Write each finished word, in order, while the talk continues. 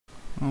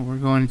Oh, we're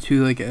going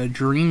to like a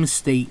dream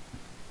state.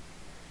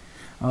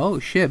 Oh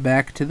shit,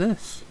 back to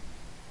this.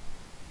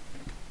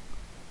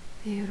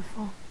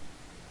 Beautiful.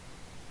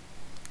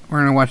 We're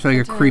gonna watch like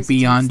a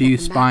creepy Yondu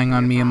spying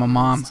on me and my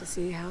mom. To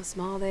see how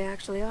small they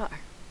actually are.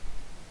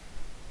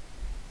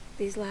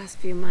 These last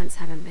few months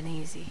haven't been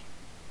easy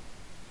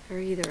for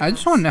either of us. I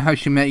just want to know how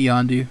she met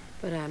Yondu.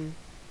 But I'm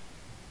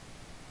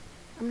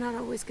not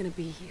always gonna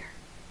be here.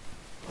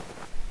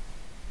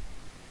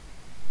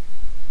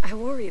 I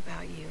worry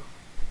about you.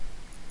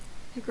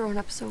 You're growing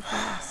up so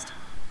fast.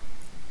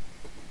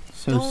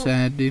 So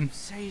sad, dude.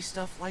 Say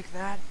stuff like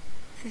that.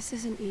 This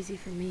isn't easy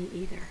for me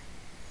either.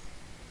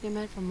 You're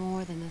meant for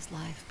more than this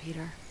life,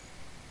 Peter.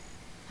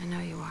 I know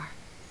you are.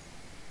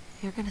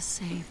 You're gonna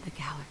save the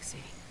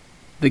galaxy.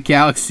 The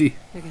galaxy.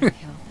 You're gonna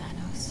kill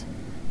Thanos.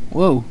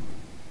 Whoa.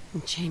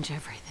 And change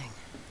everything.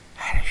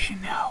 How does she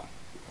know?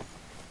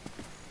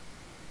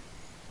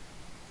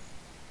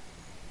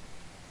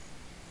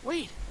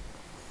 Wait.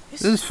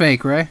 This is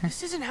fake, right?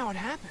 This isn't how it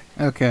happened.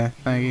 Okay,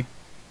 thank you.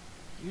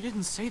 You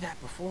didn't say that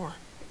before.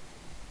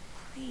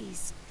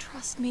 Please,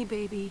 trust me,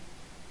 baby.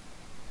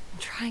 I'm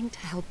trying to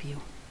help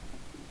you.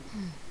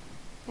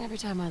 Every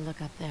time I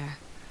look up there,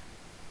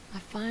 I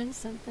find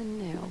something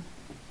new.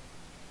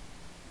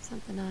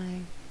 Something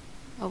I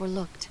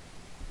overlooked.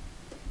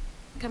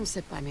 Come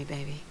sit by me,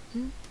 baby.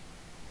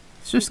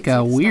 It's just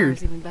got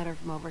weird. Even better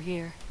from over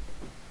here.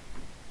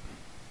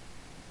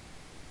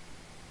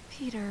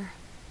 Peter,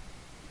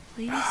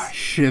 please.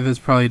 Shit, that's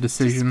probably a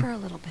decision. Just for a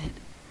little bit.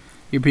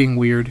 You're being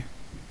weird.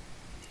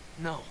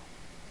 No.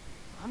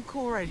 I'm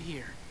cool right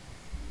here.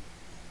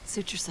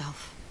 Suit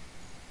yourself.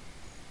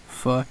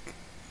 Fuck.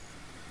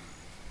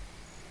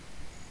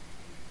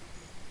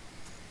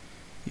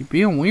 You're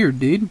being weird,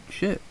 dude.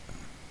 Shit.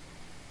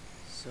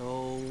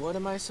 So, what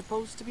am I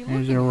supposed to be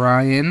There's looking at?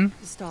 Orion.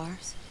 The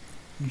stars.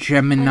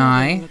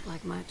 Gemini. Look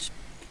like much.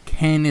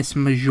 Canis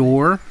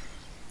Major.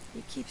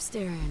 You keep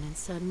staring and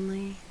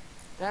suddenly...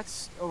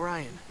 That's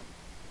Orion.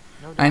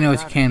 No doubt I know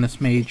it's about it. Canis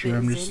Major.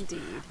 It is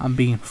indeed. I'm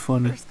being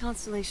funny. First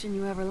constellation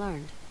you ever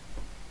learned.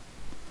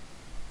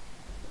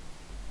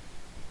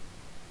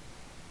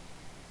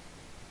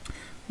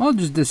 Well, it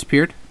just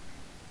disappeared.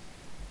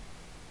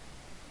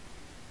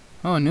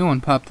 Oh, a new one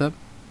popped up.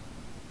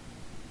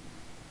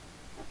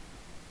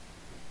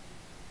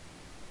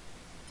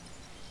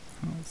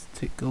 Let's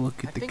take a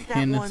look at the I think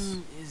Canis. that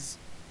one is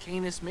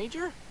Canis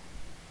Major?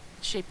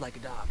 It's shaped like a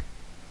dog.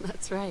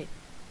 That's right.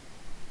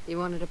 You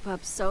wanted a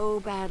pup so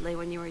badly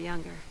when you were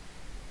younger.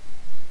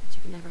 But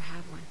you could never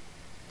have one.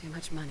 Too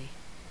much money.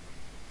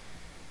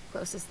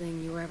 Closest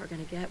thing you were ever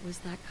going to get was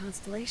that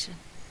constellation.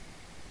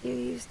 You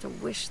used to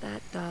wish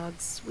that dog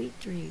sweet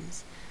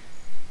dreams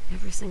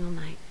every single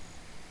night.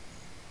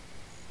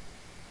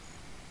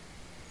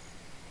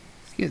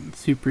 It's getting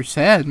super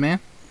sad, man.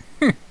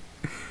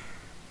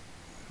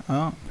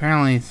 Oh,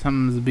 apparently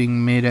something's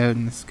being made out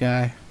in the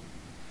sky.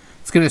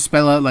 It's gonna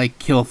spell out like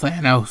kill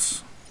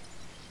Thanos.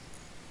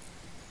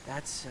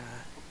 That's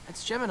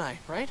Gemini,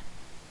 right?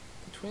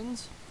 The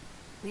twins?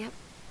 Yep.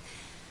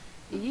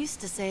 You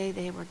used to say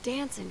they were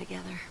dancing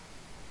together.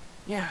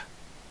 Yeah.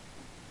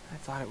 I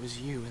thought it was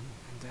you and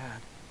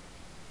Dad.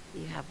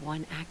 You have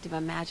one active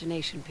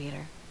imagination,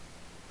 Peter.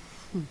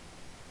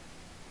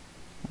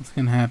 What's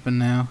gonna happen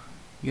now?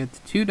 You got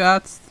the 2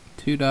 dots,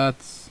 2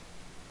 dots,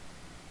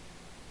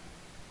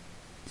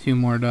 2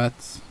 more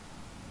dots.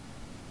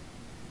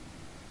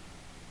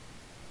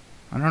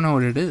 I don't know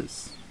what it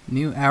is.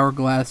 New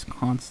hourglass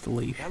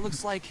constellation. That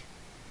looks like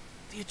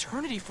the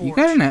Eternity Forge. You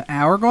got an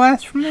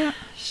hourglass from that?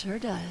 Sure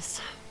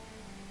does.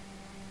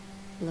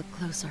 Look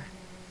closer.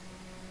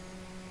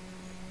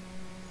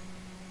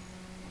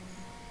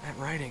 That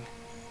writing.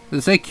 Does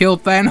it say kill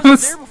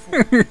Thanos? There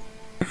before.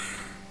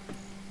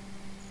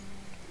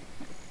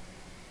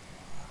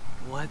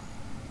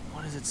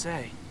 What does it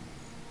say?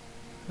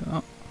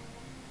 Oh.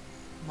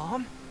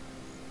 Mom?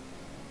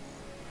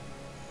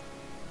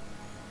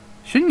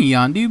 Shouldn't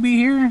Yondu be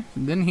here?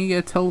 Didn't he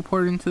get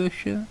teleported into this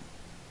shit?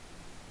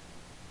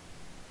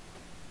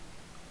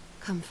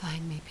 Come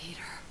find me,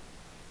 Peter.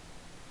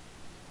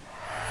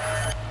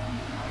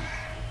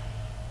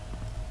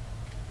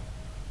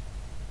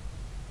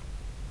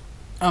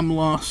 I'm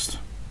lost.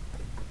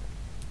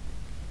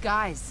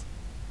 Guys.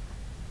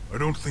 I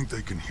don't think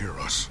they can hear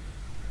us.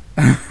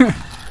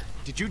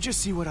 Did you just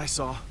see what I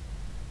saw?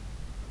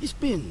 It's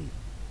been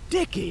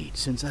decades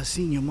since I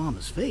seen your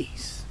mama's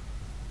face.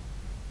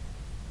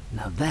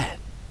 Now that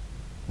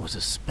was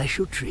a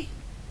special treat.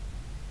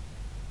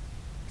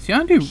 Is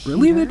Yondu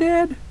really the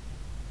dad?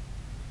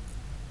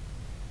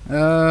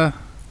 Yeah,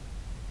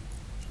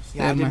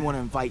 I didn't want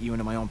to invite you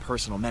into my own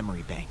personal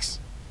memory banks.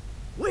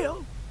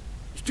 Well,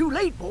 it's too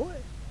late, boy.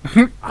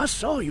 I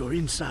saw your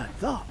inside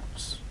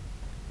thoughts.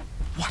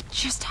 What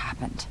just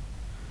happened?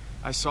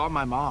 I saw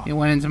my mom. It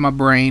went into my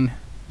brain.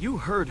 You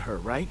heard her,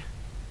 right?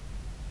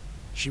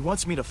 She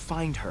wants me to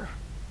find her.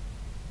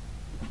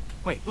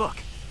 Wait, look.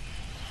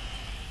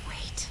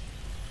 Wait.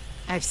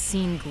 I've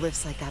seen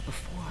glyphs like that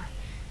before.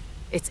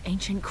 It's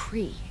ancient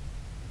Kree.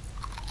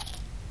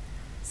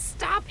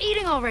 Stop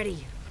eating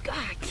already. God,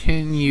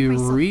 Can you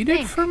myself read it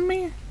think. for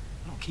me?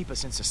 Don't keep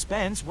us in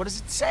suspense. What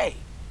does it say?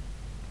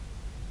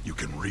 You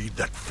can read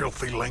that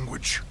filthy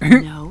language? no.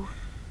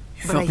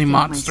 You But I filthy think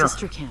monster. my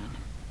sister can.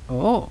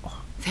 Oh.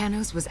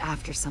 Thanos was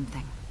after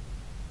something.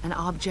 An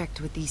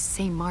object with these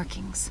same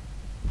markings.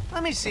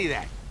 Let me see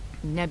that.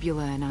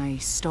 Nebula and I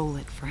stole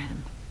it for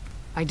him.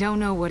 I don't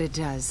know what it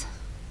does,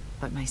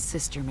 but my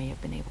sister may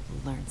have been able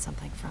to learn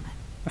something from it.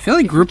 I feel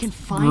like If we Groot, can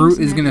find Groot is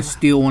Nebula, gonna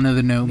steal one of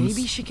the gnomes.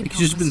 maybe she can Like, he's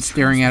help just been us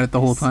staring at it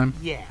the whole translate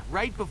time. Yeah,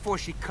 right before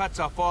she cuts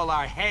off all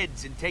our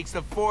heads and takes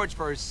the forge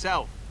for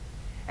herself.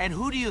 And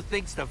who do you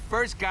think's the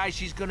first guy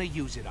she's gonna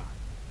use it on?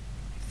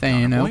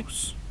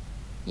 Thanos.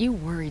 You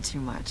worry too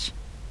much.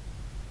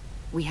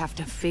 We have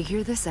to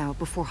figure this out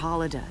before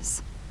Hala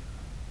does.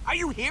 Are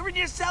you hearing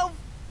yourself?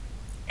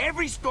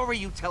 Every story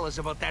you tell us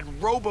about that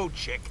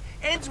robo-chick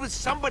ends with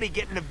somebody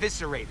getting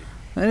eviscerated.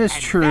 That is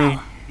And true.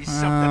 that is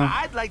something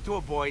I'd like to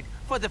avoid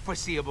for the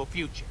foreseeable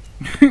future.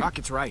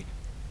 Rocket's right.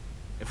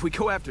 If we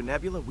go after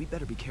Nebula, we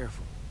better be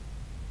careful.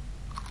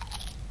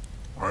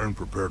 I am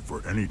prepared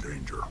for any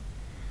danger.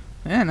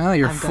 Yeah, now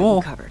you're I've got full.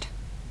 you covered.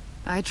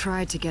 I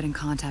tried to get in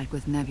contact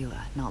with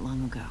Nebula not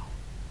long ago.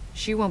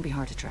 She won't be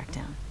hard to track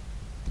down.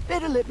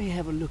 Better let me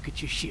have a look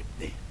at your ship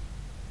then.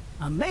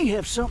 I may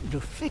have something to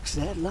fix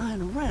that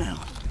lying around.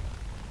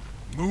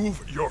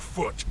 Move your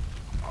foot.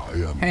 I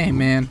am Hey, Groot.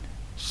 man.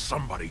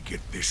 Somebody get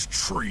this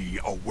tree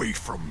away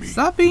from me.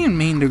 Stop being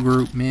mean to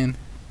Groot, man.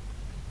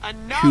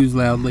 Enough Choose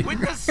loudly. with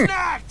the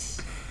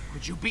snacks!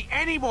 Could you be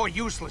any more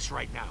useless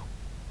right now?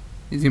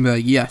 He's gonna be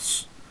like,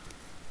 yes.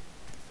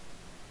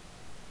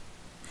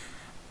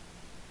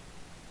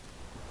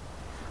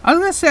 I was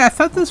gonna say, I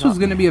thought this was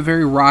gonna be a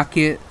very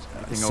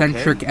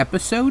Rocket-centric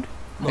episode.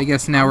 I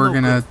guess now we're I'm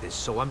no gonna good at this,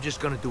 so I'm just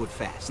gonna do it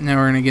fast. now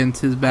we're gonna get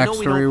into his I know we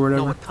backstory or don't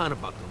whatever. know a ton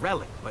about the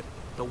relic, but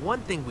the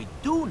one thing we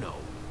do know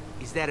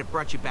is that it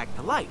brought you back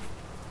to life.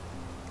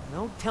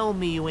 Don't tell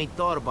me you ain't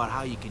thought about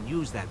how you can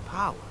use that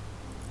power.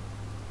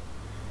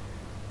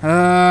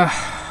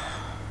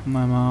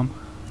 My mom.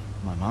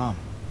 My mom.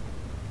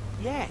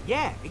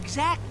 Yeah,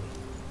 exactly.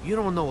 You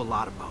don't know a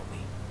lot about me,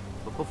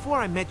 but before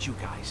I met you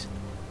guys,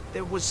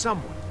 there was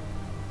someone.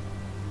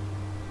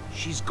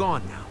 She's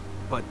gone now,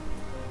 but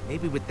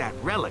maybe with that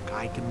relic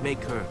I can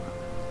make her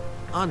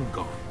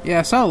ungone. Yeah,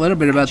 I saw a little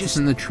bit about this just-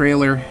 in the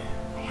trailer.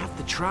 I have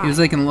to try. He was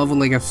like in love with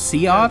like a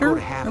sea Gotta go otter.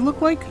 to half It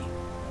looked like.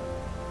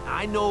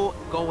 I know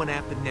going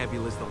after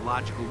Nebula is the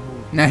logical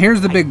move. Now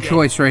here's the I big get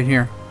choice right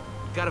here.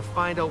 it. Gotta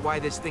find out why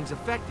this thing's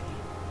affected you.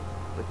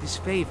 But this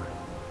favor,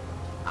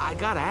 I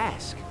gotta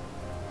ask.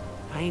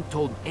 I ain't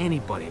told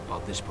anybody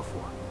about this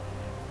before.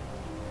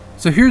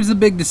 So here's the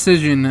big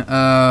decision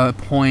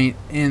point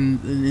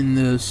in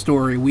the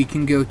story. We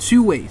can go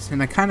two ways,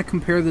 and I kind of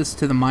compare this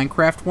to the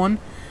Minecraft one.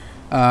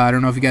 I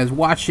don't know if you guys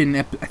watched it.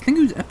 I think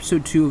it was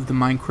episode 2 of the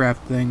Minecraft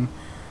thing.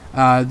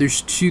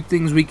 There's two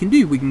things we can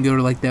do. We can go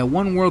to like that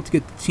one world to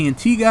get the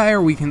TNT guy,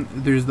 or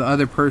there's the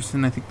other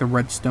person, I think the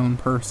redstone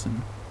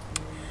person.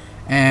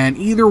 And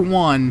either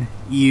one,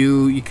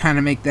 you kind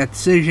of make that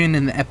decision,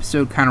 and the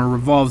episode kind of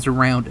revolves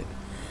around it.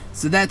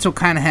 So that's what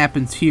kind of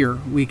happens here.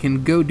 We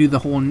can go do the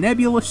whole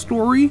Nebula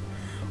story,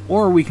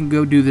 or we can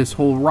go do this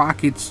whole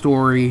Rocket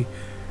story.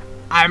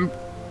 I'm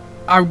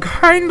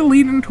kind of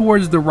leaning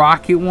towards the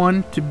Rocket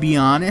one, to be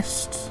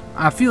honest.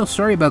 I feel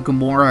sorry about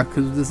Gamora,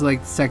 because this is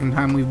like the second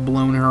time we've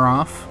blown her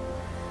off.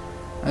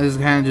 This is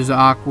kind of just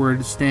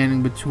awkward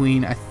standing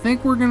between. I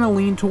think we're going to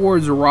lean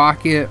towards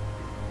Rocket.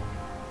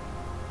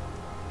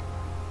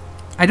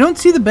 I don't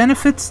see the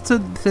benefits to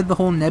the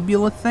whole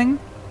Nebula thing.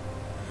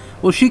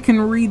 Well, she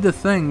can read the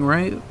thing,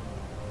 right?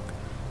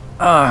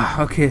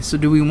 Okay, so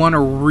do we want to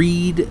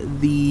read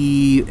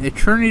the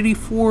Eternity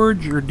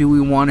Forge, or do we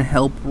want to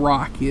help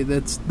Rocket?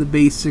 That's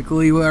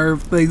basically our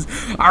things.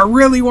 I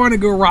really want to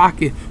go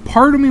Rocket.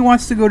 Part of me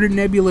wants to go to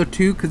Nebula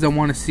too, because I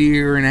want to see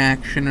her in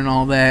action and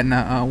all that, and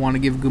I want to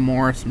give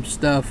Gamora some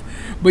stuff.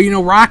 But, you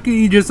know, Rocket,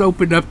 he just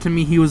opened up to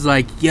me. He was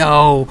like,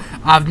 yo,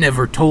 I've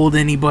never told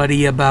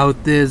anybody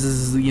about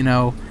this, you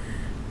know.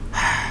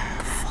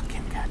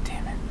 Fucking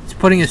goddamn it. He's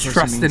putting his This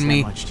trust person in means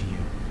me. that much to you.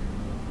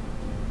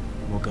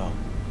 We'll go.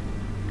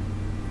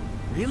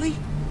 Really?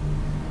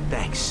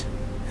 Thanks.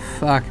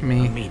 Fuck I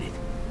me. mean it.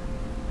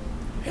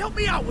 Help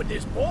me out with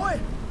this,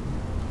 boy.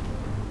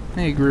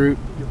 Hey, Groot.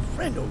 Your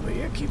friend over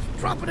here keeps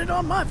dropping it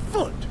on my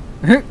foot.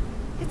 It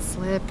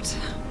slipped.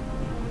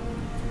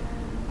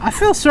 I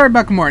feel sorry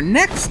about Gamora.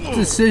 Next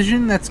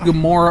decision that's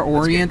Gamora Let's get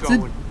oriented,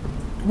 going.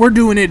 we're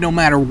doing it no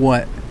matter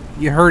what.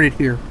 You heard it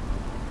here.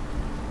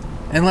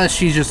 Unless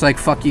she's just like,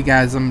 fuck you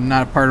guys, I'm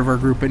not a part of our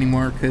group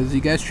anymore because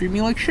you guys treat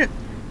me like shit.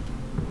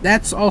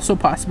 That's also a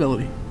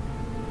possibility.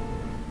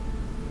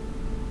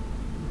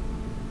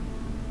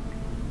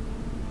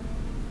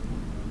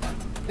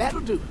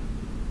 That'll do.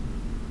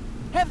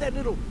 Have that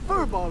little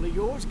furball of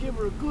yours give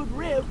her a good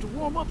rev to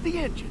warm up the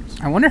engines.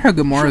 I wonder how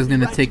Gamora's Sure, going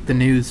to right. take the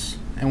news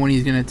and when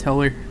he's going to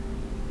tell her.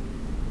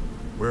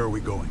 Where are we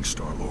going,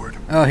 Star-Lord?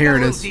 Oh, here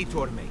Got it a is. little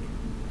detour to make.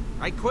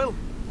 Right, Quill?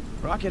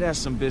 Rocket has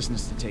some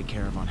business to take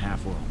care of on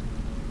Half-World.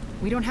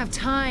 We don't have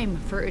time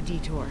for a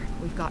detour.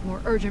 We've got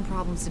more urgent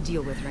problems to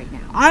deal with right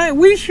now.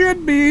 We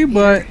should be,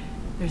 but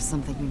There's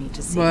something you need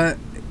to see. but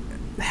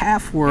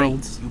half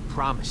worlds. Hey, you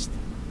promised.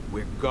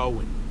 We're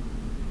going.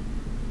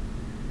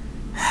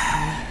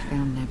 I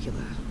found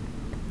Nebula.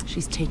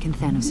 She's taken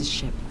Thanos'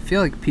 ship. I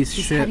feel like a piece of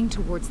She's shit. heading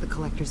towards the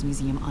Collector's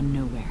Museum on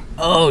Nowhere.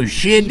 Oh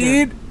shit,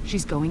 Peter, dude!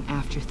 she's going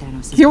after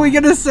Thanos. Can we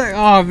get a sec?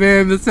 Oh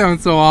man, that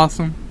sounds so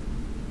awesome.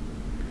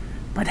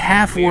 But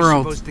half We're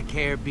worlds. supposed to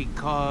care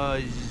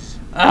because...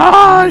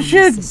 Oh My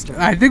shit! sister.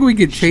 I think we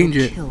could change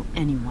She'll it. kill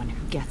anyone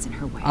who gets in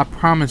her way. I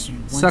promise you.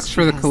 Once Sucks she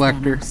for the has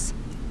Collector. Thanos,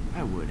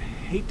 I would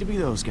hate to be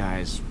those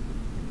guys.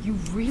 you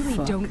really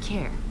Fuck. don't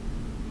care.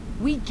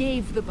 We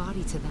gave the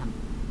body to them.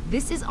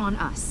 This is on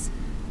us.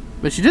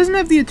 But she doesn't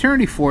have the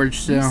Eternity Forge,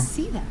 You so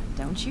see that,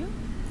 don't you?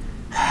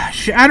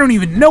 I don't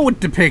even know what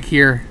to pick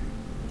here.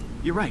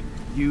 You're right.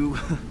 You're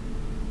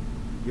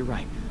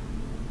right.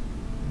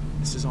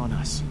 This is on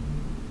us.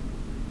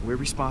 We're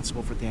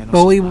responsible for Thanos.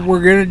 But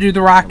we're gonna do the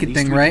The rocket least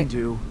thing, we right? Can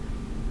do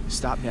is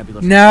stop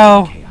Nebula from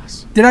No. creating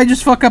chaos. Did I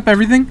just fuck up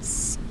everything?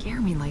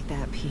 Scare me like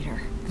that,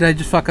 Peter. Did I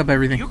just fuck up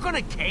everything? You're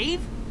gonna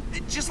cave?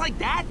 Just like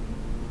that?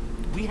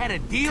 We had a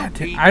deal, God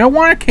damn- Pete. I don't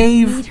want to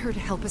We need cave. her to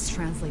help us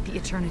translate the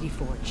Eternity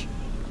Forge.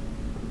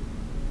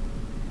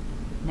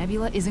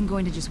 Nebula isn't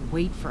going to just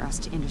wait for us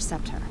to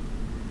intercept her.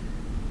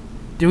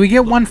 Do we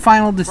get one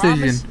final decision?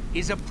 Promise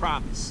is a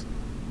promise.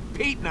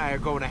 Pete and I are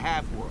going to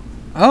Half-World.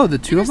 Oh, the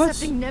two of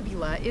us? Intercepting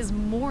Nebula is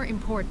more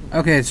important.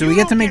 Okay, so we You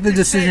get to don't make the say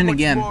decision what's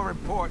again. more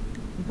important.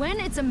 When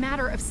it's a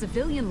matter of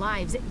civilian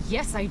lives,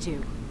 yes, I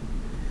do.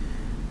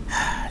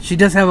 She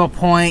does have a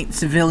point.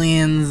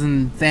 Civilians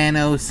and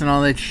Thanos and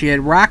all that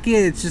shit. Rocket,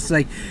 it's just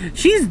like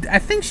I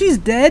think she's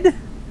dead,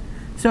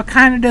 so it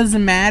kind of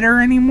doesn't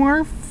matter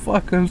anymore.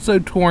 Fuck, I'm so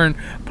torn.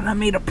 But I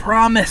made a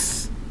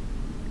promise.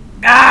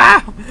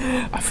 Ah,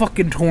 I'm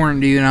fucking torn,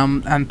 dude.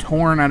 I'm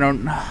torn. I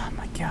don't. Oh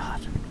my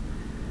god.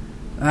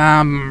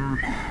 I'm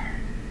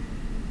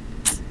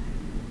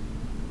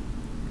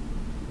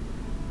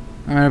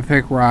gonna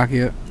pick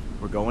Rocket.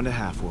 We're going to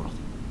Half-World.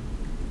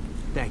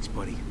 Thanks,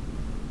 buddy.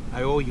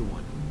 I owe you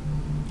one.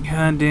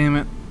 God damn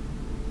it.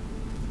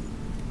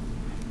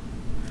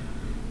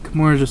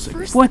 Gamora's just like,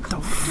 First what the the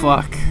Collector,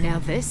 fuck? Now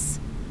this.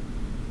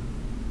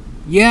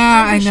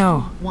 Yeah, I wish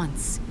know. for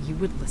once you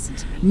would listen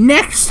to me.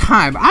 Next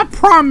time. I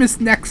promise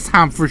next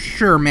time for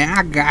sure, man.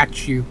 I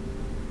got you.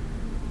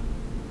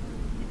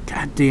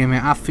 God damn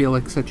it. I feel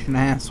like such an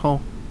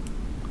asshole.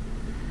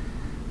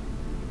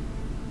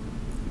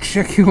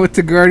 Check in with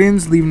the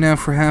Guardians. Leave now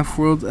for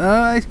Half-World.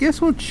 I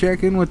guess we'll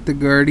check in with the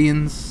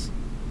Guardians.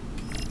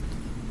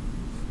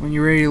 When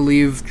you're ready to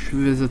leave,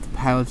 visit the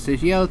pilot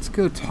station. Yeah, let's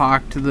go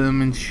talk to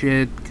them and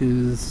shit,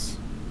 because...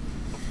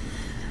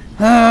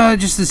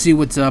 just to see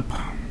what's up.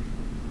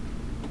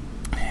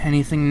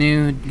 Anything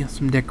new? Got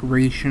some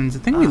decorations. I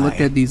think we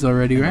looked at these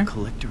already, I'm right? a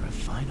collector of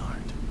fine art.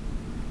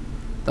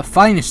 The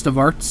finest of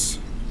arts.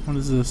 What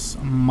is this?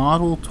 A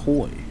model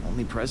toy.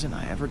 Only present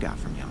I ever got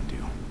from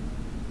Yondu.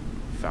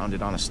 Found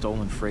it on a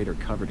stolen freighter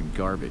covered in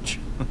garbage.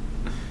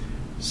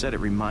 Said it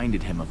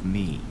reminded him of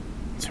me.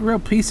 It's a real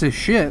piece of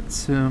shit,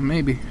 so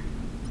maybe.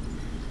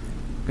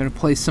 Gonna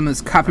play some of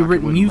this Rocket copywritten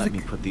wouldn't music.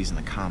 Let me put these in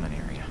the common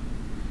area.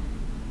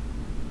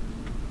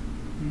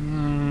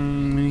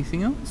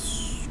 Anything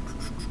else?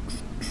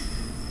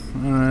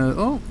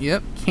 Oh,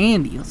 yep,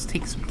 candy. Let's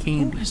take some Who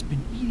candy. has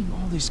been eating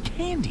all this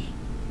candy?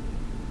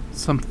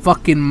 Some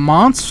fucking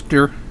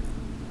monster.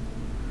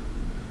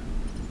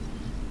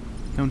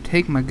 Don't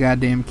take my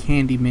goddamn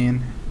candy,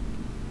 man.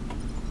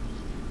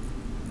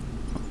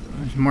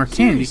 There's more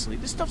candy. Seriously,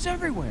 this stuff's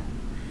everywhere.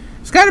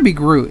 It's gotta be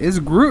Groot. Is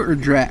it Groot or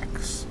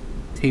Drax?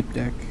 Tape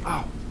deck.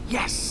 Oh,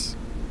 yes!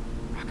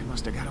 Rocket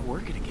must have got to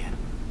work it again.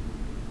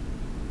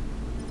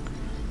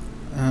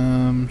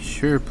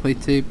 Sure, play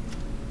tape.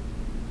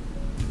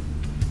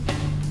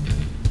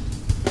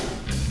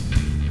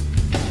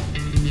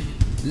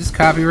 Is this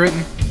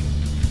copywritten?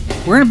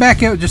 We're gonna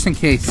back out just in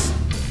case.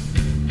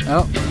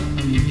 Oh,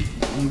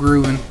 I'm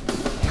grooving.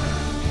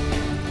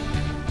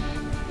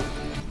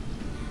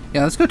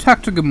 Yeah, let's go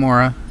talk to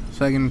Gamora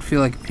so I can feel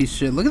like a piece of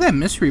shit. Look at that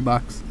mystery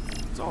box.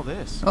 What's all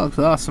this? That looks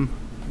awesome.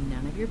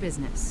 None of your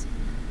business.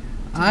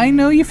 I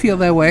know you feel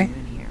that way.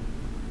 In here.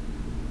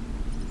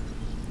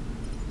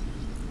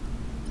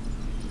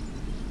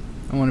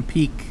 I want to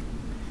peek.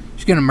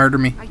 She's gonna murder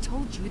me. I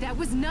told you that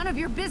was none of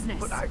your business.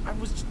 But I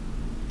was...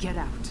 Get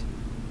out.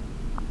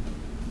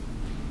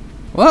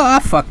 Well, I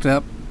fucked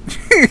up.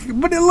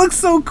 But it looks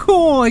so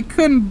cool. I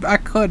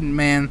couldn't,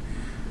 man.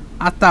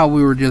 I thought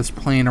we were just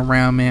playing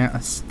around, man.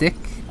 A stick?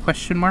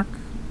 Question mark?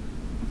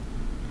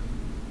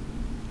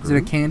 Is it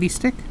a candy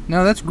stick?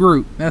 No, that's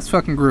Groot. That's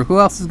fucking Groot. Who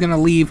else is gonna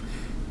leave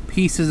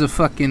pieces of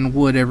fucking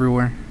wood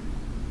everywhere?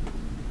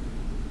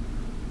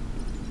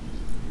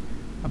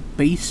 A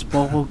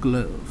baseball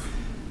glove.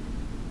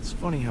 It's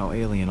funny how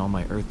alien all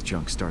my Earth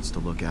junk starts to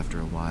look after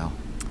a while.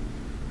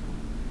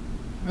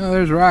 Oh,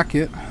 there's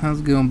Rocket. How's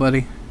it going,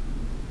 buddy?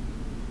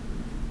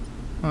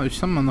 Oh, there's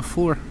something on the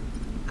floor.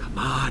 Come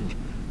on.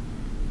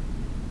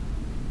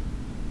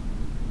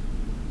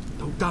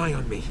 die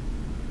on me.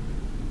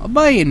 I'll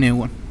buy you a new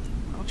one.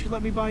 Why don't you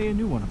let me buy you a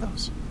new one of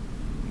those?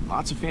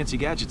 Lots of fancy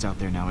gadgets out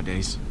there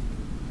nowadays.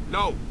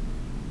 No.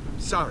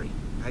 Sorry.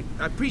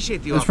 I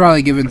appreciate the It was offer.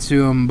 probably given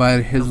to him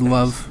by his No,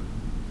 love.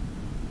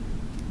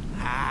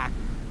 Ah,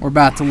 We're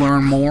about to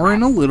learn more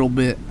in a little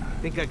bit. I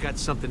think I got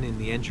something in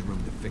the engine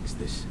room to fix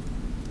this.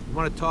 You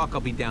want to talk?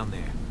 I'll be down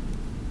there.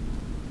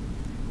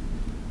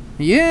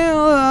 Yeah,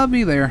 I'll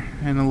be there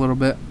in a little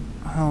bit.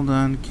 Hold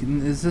on.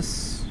 Is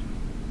this...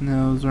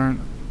 No, those aren't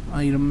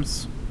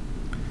items.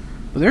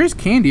 But there's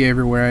candy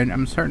everywhere.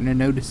 I'm starting to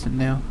notice it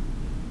now.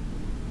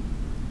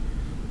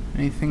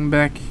 Anything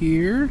back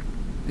here?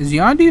 Is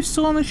Yondu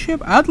still on the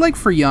ship? I'd like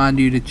for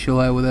Yondu to chill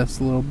out with us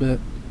a little bit.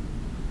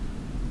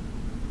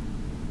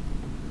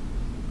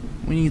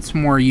 We need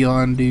some more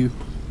Yondu.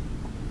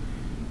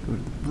 Go to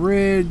the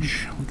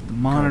bridge. Look at the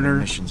monitor.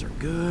 Missions are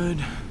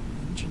good.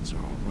 Engines are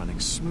all running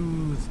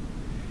smooth.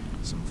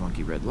 Some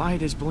funky red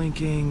light is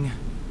blinking.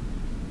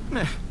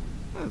 Meh,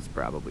 that's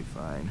probably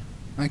fine.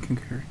 I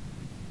concur.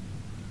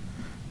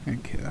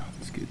 Okay,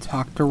 let's go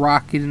talk to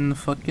Rocket in the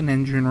fucking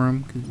engine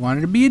room, because he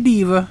wanted to be a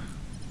diva.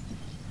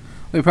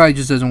 Well, he probably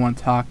just doesn't want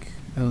to talk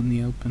out in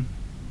the open.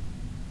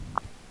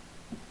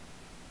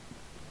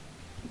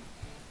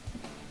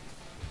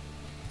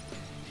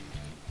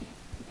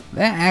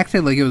 That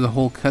acted like it was a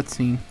whole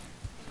cutscene.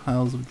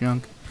 Piles of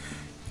junk.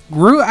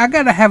 Groot, I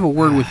gotta have a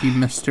word with you,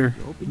 mister,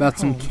 about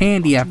some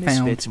candy I found.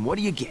 Misfits, and what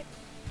do you get?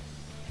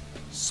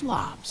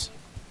 Slobs.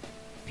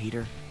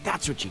 Peter,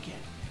 that's what you get.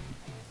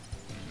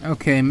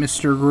 Okay,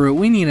 Mr. Groot,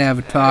 we need to have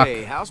a talk.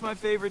 Hey, how's my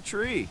favorite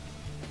tree?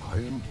 I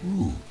am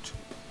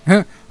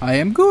Groot. I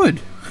am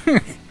good.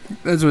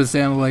 That's what it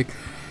sounded like.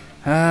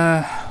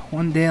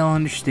 One day I'll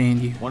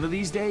understand you. One of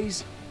these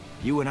days,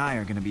 you and I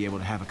are going to be able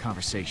to have a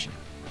conversation.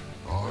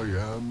 I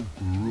am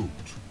Groot.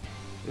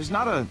 There's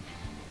not a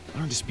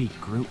learn to speak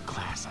Groot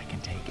class I can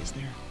take, is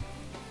there?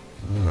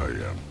 I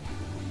am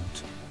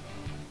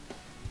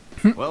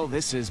Groot. Well,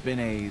 this has been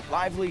a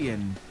lively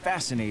and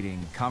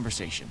fascinating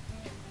conversation.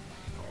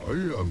 I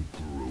am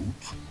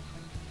Groot.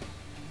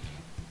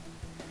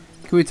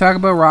 Can we talk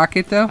about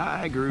Rocket, though?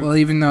 Hi, Groot. Well,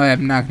 even though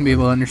I'm not going to be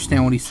able to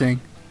understand what he's saying.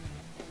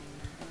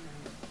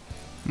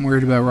 I'm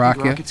worried about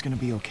Rocket. Rocket's gonna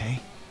be okay.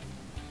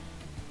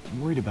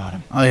 I'm worried about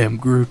him. I am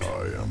Groot.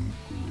 I am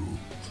Groot.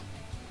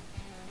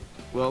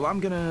 Well, I'm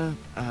gonna,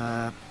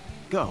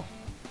 go.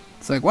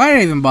 It's like, why did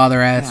I even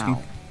bother asking?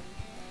 Now.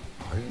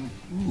 I am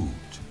Groot.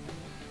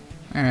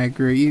 Alright,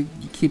 Groot, you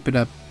keep it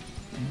up.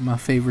 My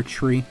favorite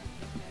tree.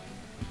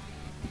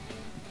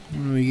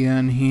 What do we got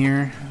in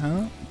here?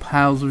 Oh,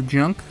 piles of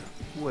junk.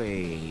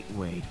 Wait.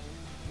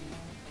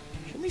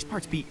 Shouldn't these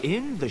parts be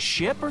in the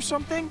ship or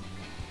something?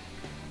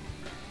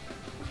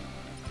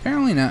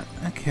 Apparently not.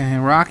 Okay,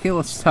 Rocket,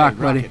 let's talk, Hey,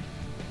 buddy. Rocket,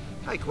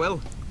 Hi, Quill.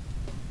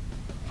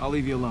 I'll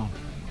leave you alone.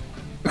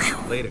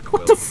 Later, Quill.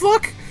 What the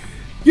fuck?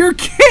 You're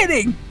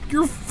kidding!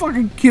 You're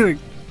fucking kidding.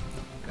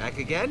 Back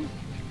again?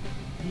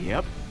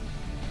 Yep.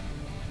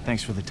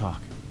 Thanks for the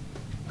talk.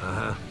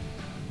 Uh-huh.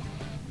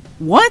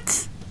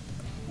 What?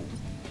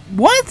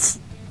 What?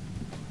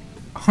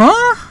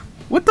 Huh?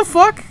 What the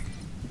fuck?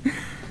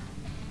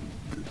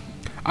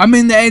 I'm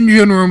in the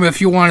engine room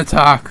if you want to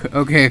talk.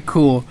 Okay,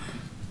 cool.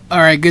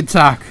 Alright, good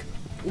talk.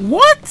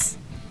 What?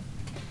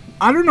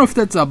 I don't know if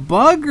that's a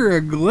bug or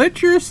a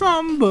glitch or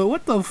something, but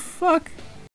what the fuck?